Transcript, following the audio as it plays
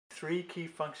three key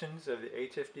functions of the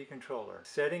HFD controller: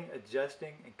 setting,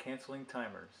 adjusting, and canceling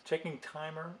timers, checking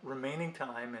timer remaining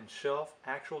time and shelf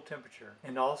actual temperature,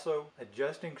 and also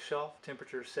adjusting shelf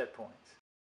temperature set points.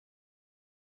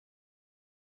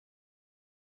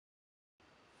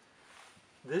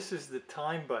 This is the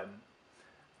time button.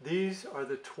 These are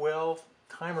the 12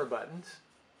 timer buttons,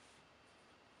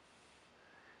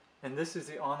 and this is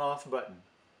the on-off button.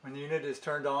 When the unit is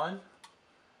turned on,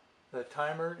 the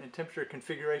timer and temperature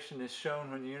configuration is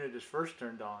shown when the unit is first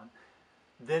turned on.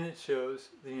 Then it shows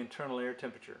the internal air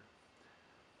temperature.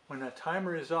 When a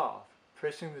timer is off,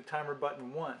 pressing the timer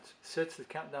button once sets the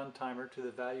countdown timer to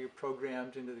the value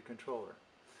programmed into the controller.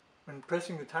 When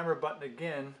pressing the timer button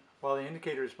again while the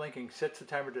indicator is blinking sets the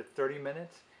timer to 30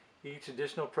 minutes. Each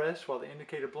additional press while the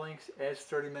indicator blinks adds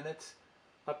 30 minutes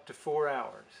up to 4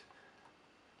 hours.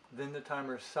 Then the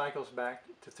timer cycles back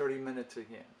to 30 minutes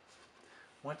again.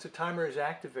 Once the timer is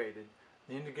activated,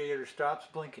 the indicator stops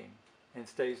blinking and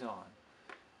stays on.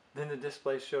 Then the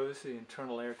display shows the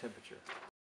internal air temperature.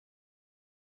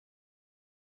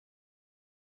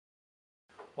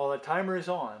 While the timer is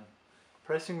on,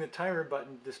 pressing the timer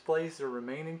button displays the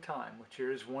remaining time, which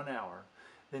here is 1 hour.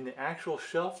 Then the actual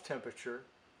shelf temperature,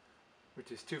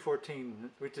 which is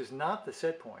 214, which is not the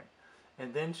set point,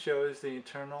 and then shows the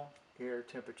internal air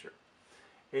temperature.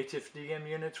 HFDM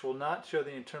units will not show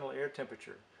the internal air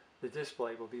temperature. The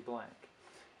display will be blank.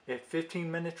 At 15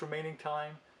 minutes remaining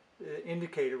time, the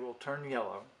indicator will turn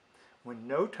yellow. When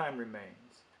no time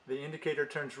remains, the indicator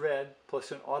turns red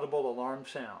plus an audible alarm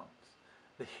sounds.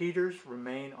 The heaters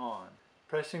remain on.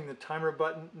 Pressing the timer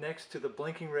button next to the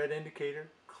blinking red indicator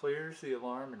clears the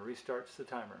alarm and restarts the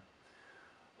timer.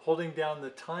 Holding down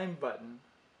the time button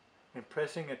and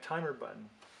pressing a timer button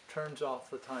turns off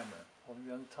the timer. Holding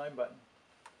down the time button,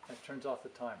 that turns off the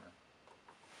timer.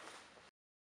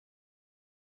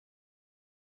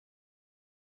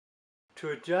 To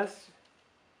adjust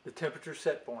the temperature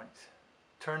set points,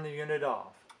 turn the unit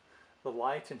off. The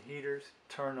lights and heaters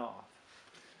turn off.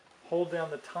 Hold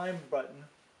down the time button,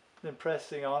 then press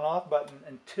the on-off button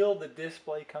until the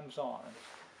display comes on.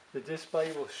 The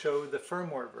display will show the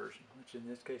firmware version, which in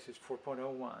this case is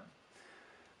 4.01.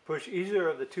 Push either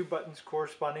of the two buttons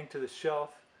corresponding to the shelf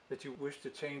that you wish to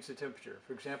change the temperature.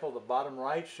 For example, the bottom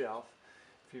right shelf,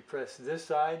 if you press this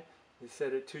side, it's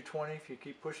set at 220. If you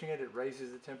keep pushing it, it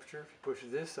raises the temperature. If you push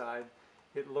this side,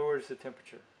 it lowers the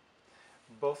temperature.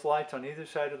 Both lights on either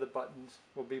side of the buttons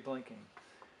will be blinking.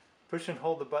 Push and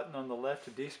hold the button on the left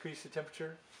to decrease the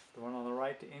temperature, the one on the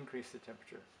right to increase the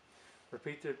temperature.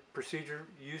 Repeat the procedure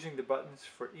using the buttons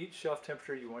for each shelf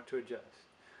temperature you want to adjust.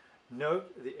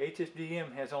 Note the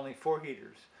HFDM has only 4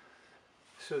 heaters,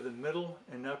 so the middle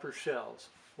and upper shelves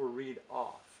will read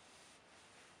off.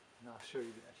 And I'll show you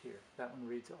that here. That one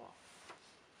reads off.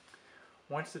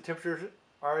 Once the temperatures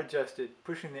are adjusted,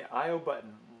 pushing the I/O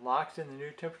button locks in the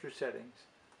new temperature settings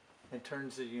and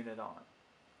turns the unit on.